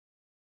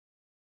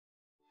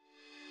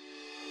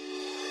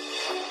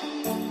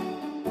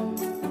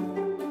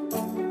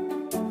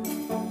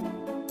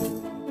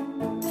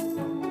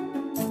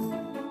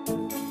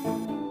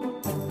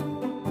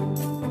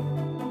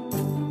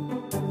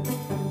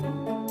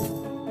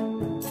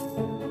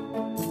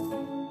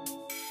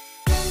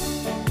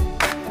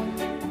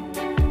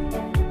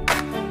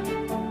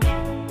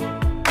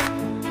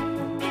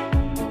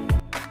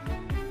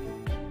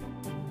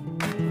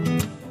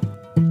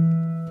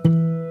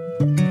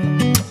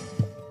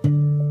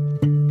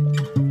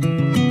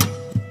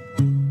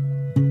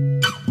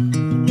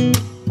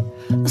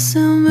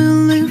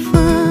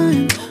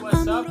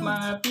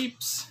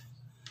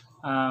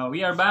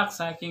are back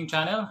sa aking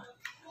channel.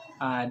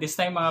 This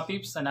time mga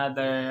peeps,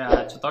 another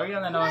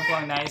tutorial na naman po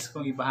ang nais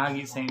kong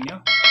ibahagi sa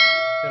inyo.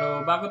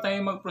 Pero bago tayo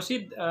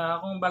mag-proceed,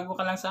 kung bago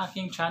ka lang sa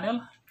aking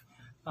channel,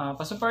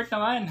 pa-support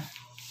naman.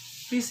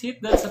 Please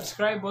hit that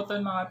subscribe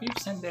button mga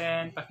peeps, and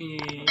then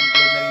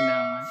paki-include na rin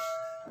ng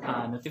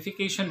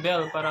notification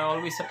bell para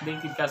always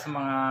updated ka sa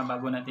mga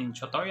bago nating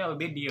tutorial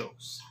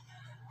videos.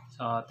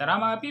 So tara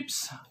mga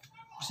peeps,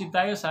 proceed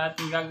tayo sa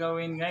ating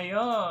gagawin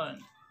ngayon.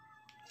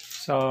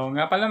 So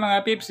nga pala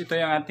mga peeps, ito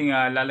yung ating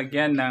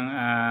lalagyan ng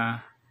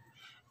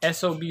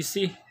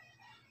SOBC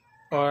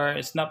or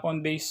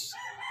snap-on base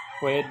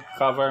with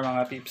cover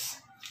mga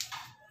peeps.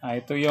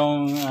 Ito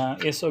yung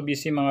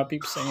SOBC mga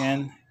peeps.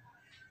 Ayan.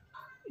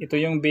 Ito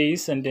yung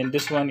base, and then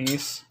this one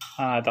is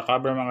the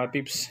cover mga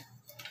peeps.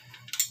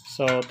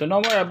 So to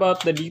know more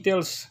about the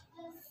details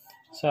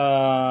sa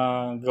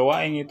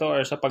gawain ito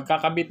or sa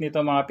pagkakabit nito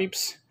mga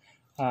peeps,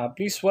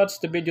 please watch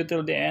the video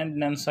till the end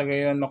nang sa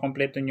gayon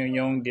makompleto nyo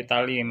yung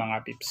detalye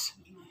mga peeps.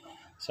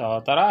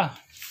 So tara,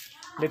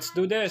 let's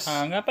do this.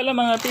 Nga pala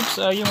mga peeps,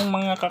 yung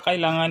mga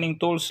kakailanganing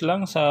tools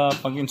lang sa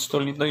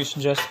pag-install nito is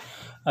just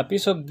a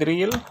piece of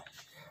drill,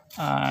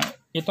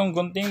 itong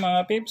gunting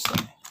mga peeps,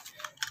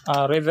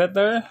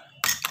 riveter,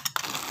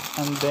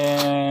 and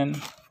then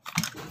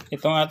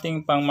itong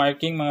ating pang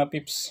marking mga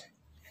peeps.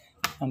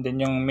 And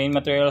then yung main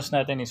materials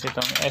natin is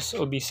itong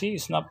SOBC,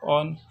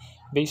 snap-on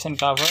base and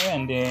cover,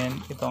 and then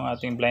itong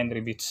ating blind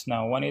rivets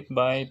na 1/8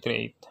 by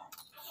 3/8.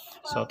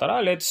 So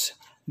tara, let's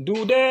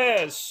do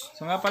this!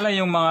 So nga pala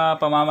yung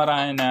mga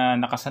pamamaraan na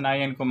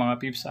nakasanayan ko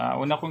mga peeps.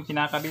 Una kong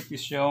kinakabit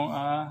is yung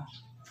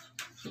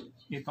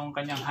itong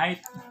kanyang height.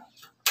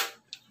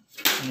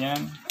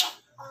 Ayan.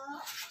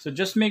 So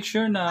just make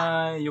sure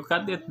na you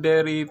cut it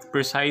very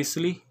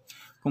precisely.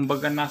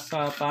 Kumbaga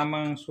nasa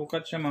tamang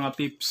sukat siya mga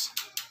peeps.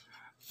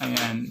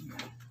 Ayan.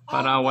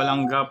 Para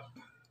walang gap.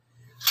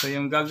 So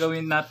yung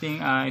gagawin nating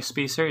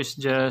spacer is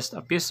just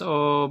a piece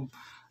of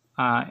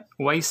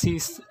YC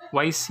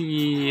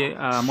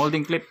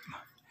molding clip.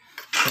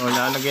 So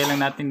lalagay lang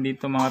natin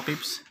dito mga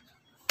peeps.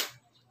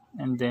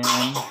 And then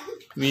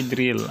we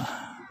drill.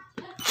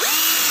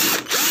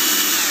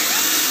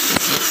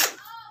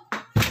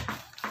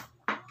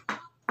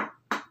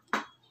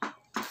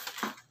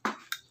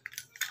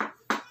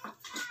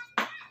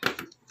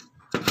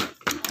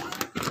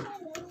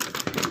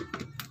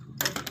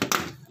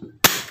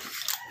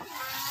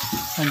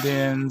 And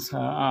then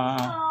sa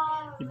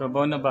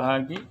ibabaw na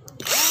bahagi,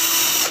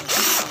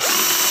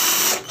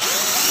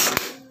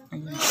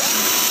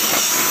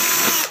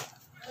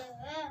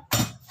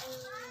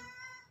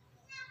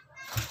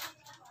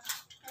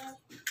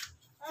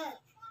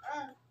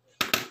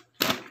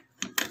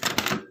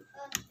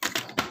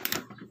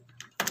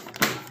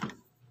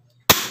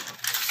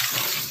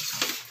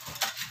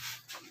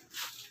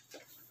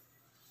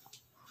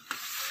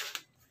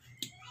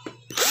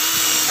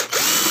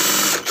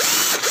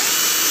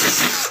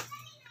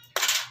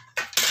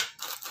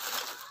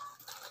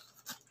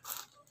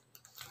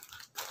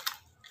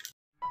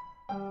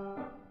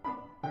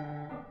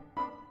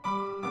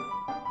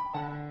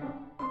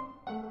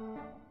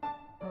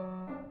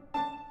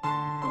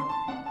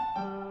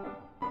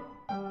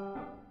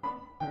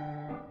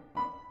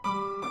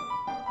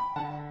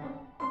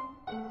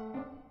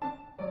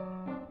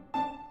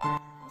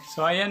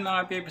 so ayan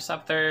mga peeps,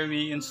 after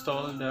we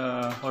install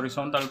the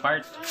horizontal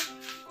part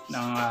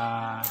ng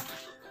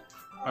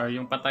or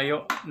yung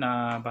patayo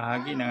na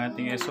bahagi ng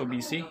ating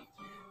SOBC,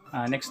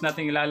 next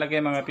natin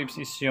ilalagay mga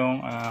peeps is yung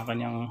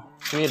kanyang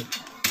thread.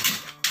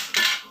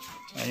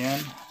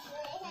 Ayan,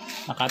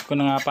 nakat ko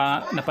na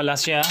nga pala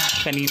siya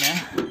kanina.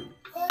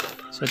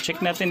 So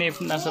check natin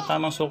if nasa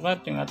tamang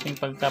sukat yung ating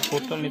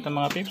pagkaputol nito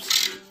mga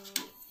peeps.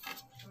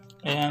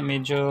 Ayan,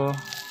 medyo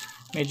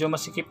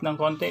masikip ng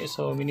konti,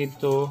 so we need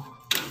to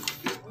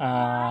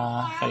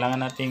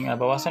kailangan nating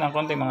bawasan ng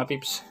konti mga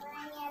peeps.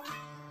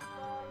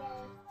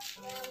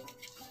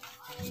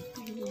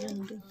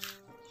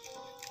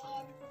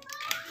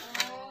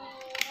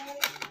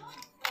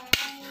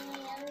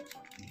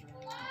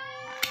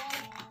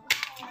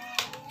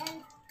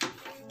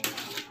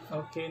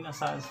 Okay,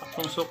 nasa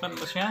saktong sukat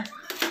na siya.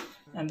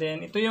 And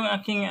then ito yung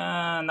aking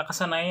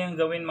nakasanayang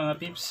gawin mga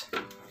peeps.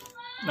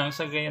 Nang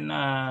sa gayon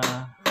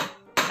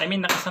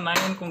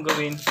nakasanayan kong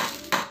gawin,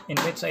 in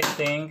which I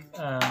think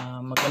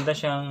maganda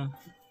siyang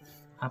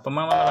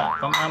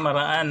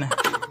pamamaraan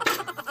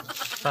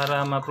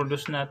para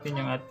ma-produce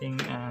natin yung ating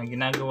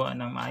ginagawa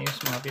ng maayos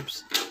mga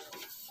peeps.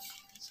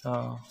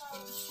 So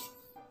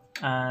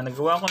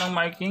nagawa ko ng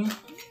marking,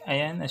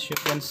 ayan, as you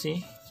can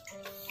see.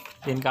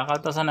 Then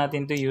kakaltasan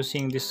natin to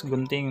using this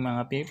gunting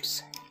mga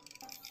peeps,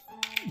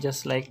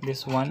 just like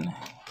this one,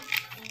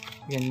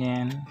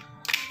 ganyan.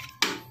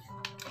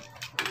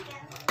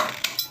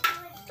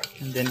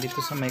 And then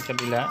dito sa may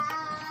kabila,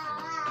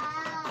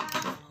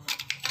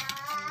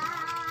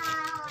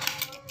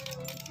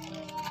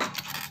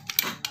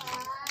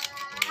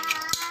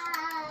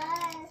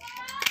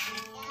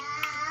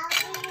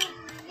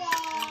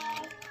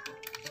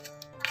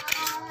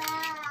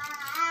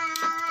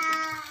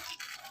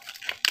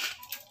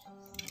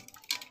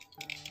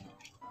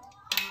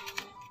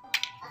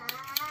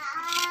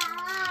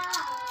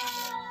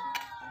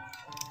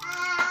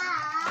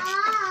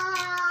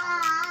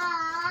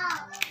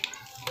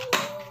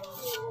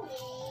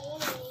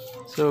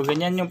 So,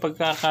 ganyan yung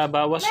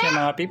pagkakabawas niya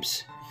mga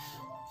pips.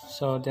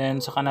 So,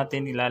 then, saka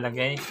natin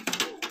ilalagay. So,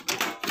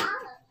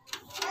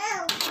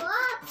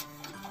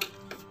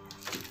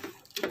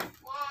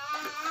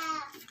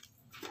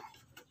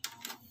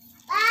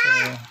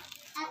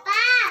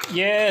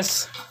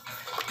 yes!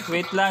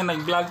 Wait lang,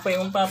 nag-vlog pa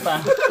yung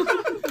papa.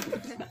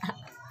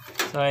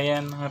 So,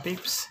 ayan mga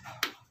pips.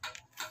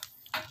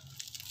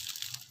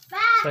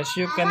 So, as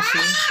you can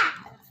see,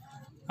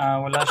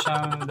 wala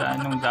siyang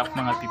gaanong gap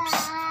mga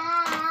pips.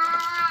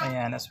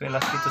 Ayan, as well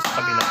as dito sa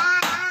kabila.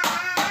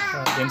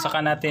 So, then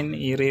saka natin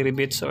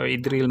i-re-rebits or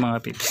i-drill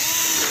mga pips.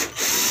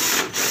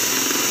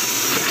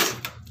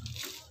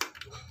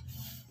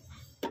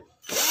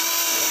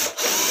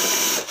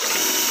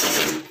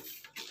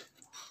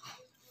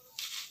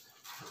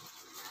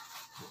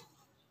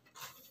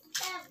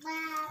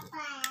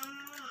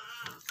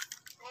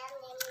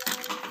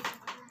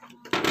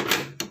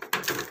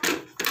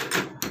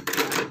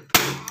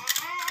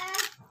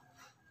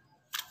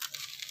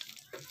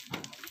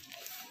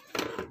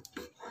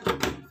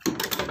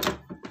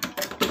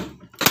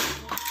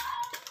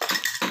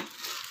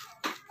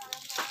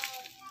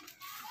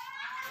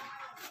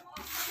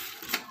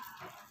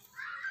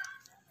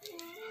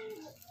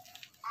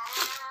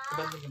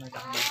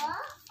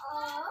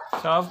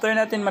 So after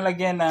natin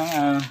malagyan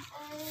ng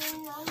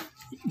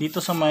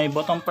dito sa may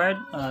bottom part,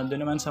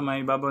 doon naman sa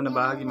may babaw na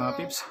bahagi mga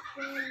pips.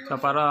 So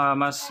para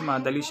mas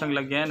madali siyang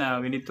lagyan,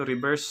 we need to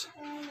reverse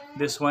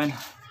this one.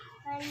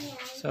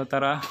 So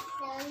tara.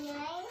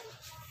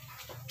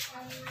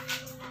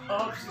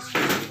 Oops, excuse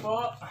me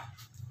po.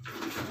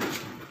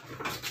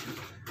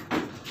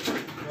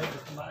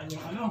 Tamaan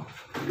yung ano.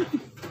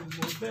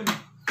 Modem.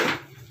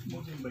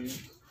 Modem ba yun?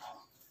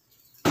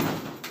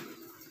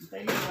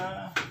 Tayo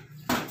na.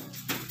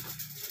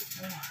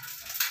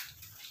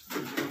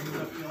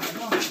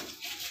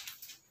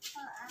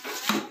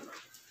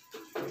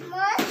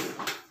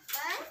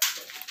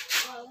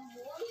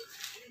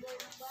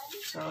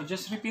 So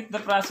just repeat the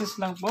process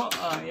lang po.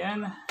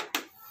 Ayan.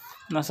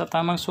 Nasa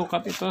tamang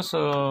sukat ito.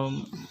 So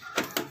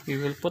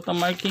we will put a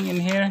marking in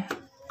here.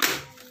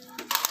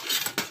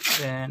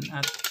 Then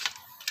at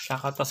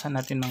kakatasan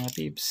natin mga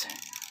tips.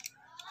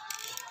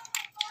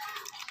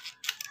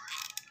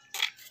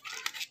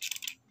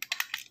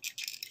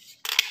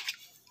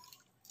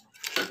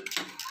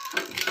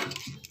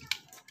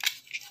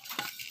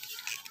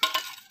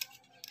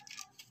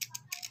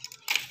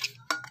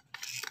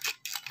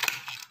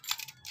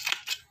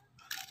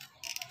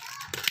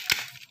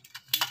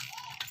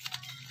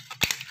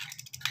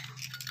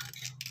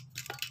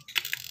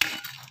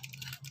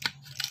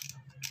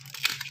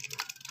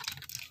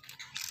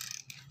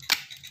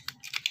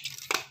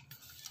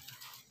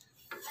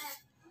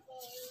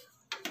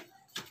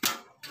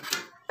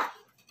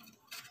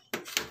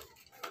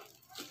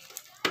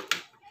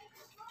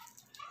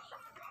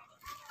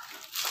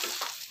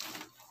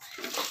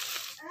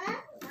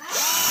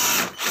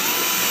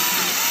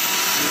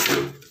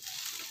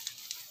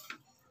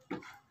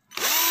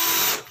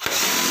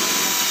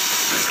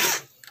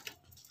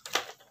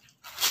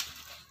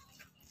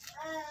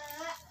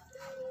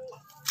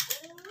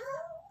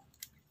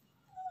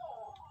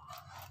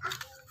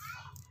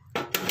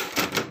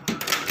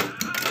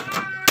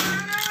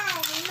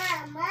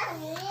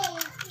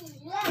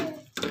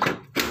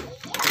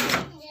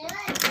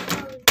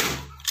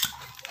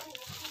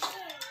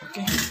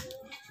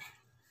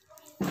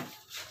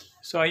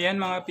 So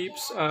ayan mga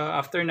peeps,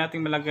 after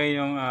nating malagay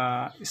yung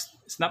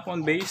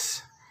snap-on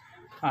base,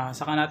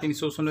 saka natin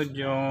isusunod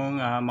yung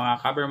mga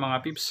cover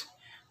mga peeps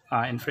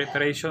in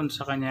preparation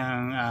sa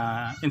kanyang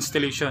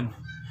installation.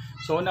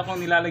 So una kong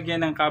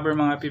nilalagyan ng cover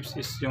mga peeps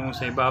is yung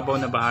sa ibabaw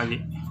na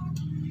bahagi.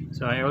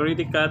 So I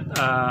already cut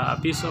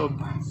a piece of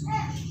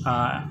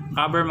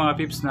cover mga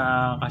peeps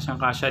na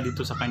kasyang-kasya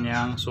dito sa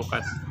kanyang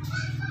sukat.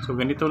 So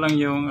ganito lang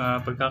yung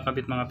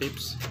pagkakabit mga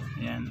peeps.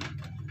 Ayan.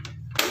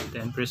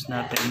 Then press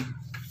natin.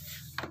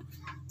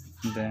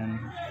 And then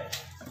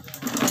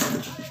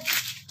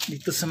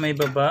dito sa may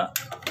baba,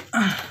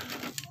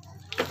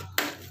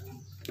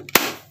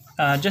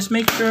 just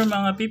make sure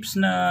mga peeps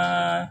na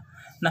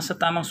nasa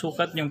tamang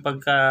sukat yung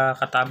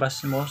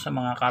pagkakatabas mo sa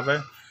mga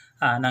cover,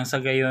 nang sa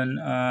gayon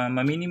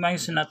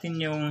ma-minimize natin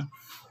yung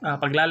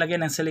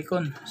paglalagay ng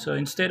silicone. So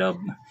instead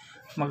of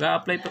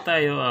mag-a-apply pa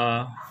tayo,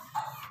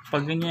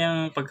 pag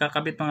ganyang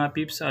pagkakabit mga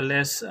peeps,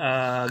 less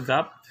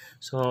gap.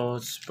 So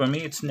for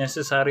me it's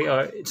necessary,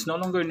 or it's no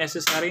longer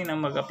necessary na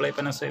mag-apply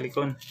pa ng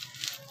silicone.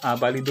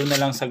 Bali doon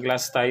na lang sa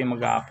glass tayo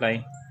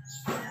mag-a-apply.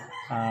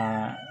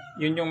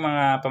 Yun yung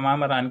mga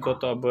pamamaraan ko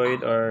to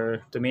avoid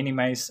or to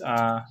minimize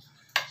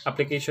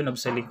application of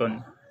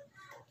silicone.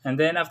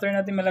 And then after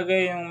natin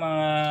malagay yung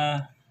mga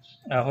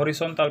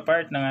horizontal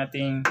part ng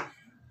ating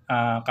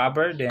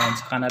cover, then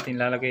saka natin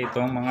lalagay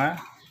itong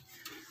mga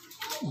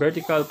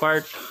vertical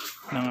part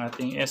ng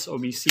ating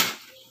SOBC.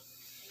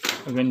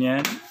 So ganyan,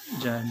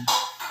 dyan.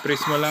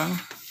 Press mo lang.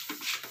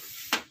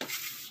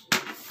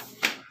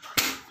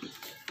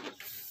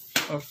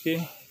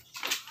 Okay.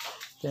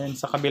 Then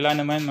sa kabila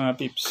naman mga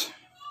peeps.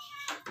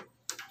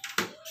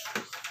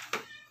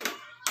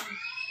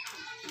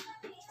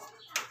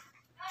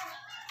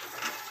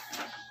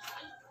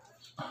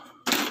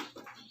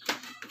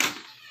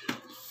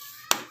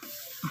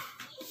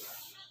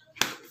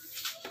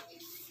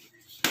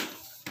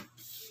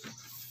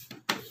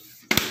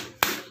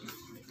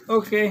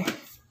 Okay.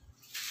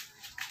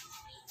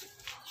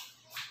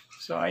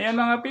 So, ayan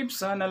mga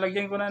pips,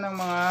 nalagyan ko na ng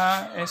mga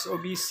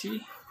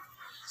SOBC,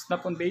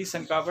 snap on base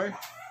and cover.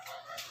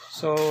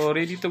 So,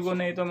 ready to go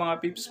na ito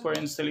mga pips for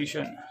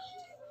installation.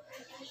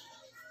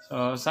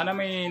 So, sana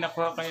may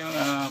nakuha kayong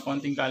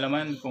konting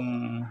kaalaman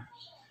kung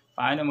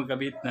paano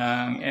magkabit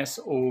ng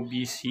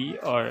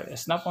SOBC or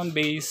snap on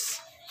base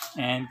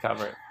and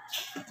cover.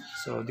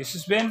 So, this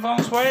is Ben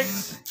Fong's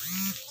Works.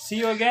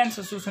 See you again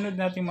sa susunod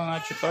nating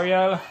mga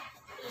tutorial.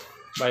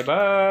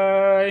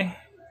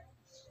 Bye-bye!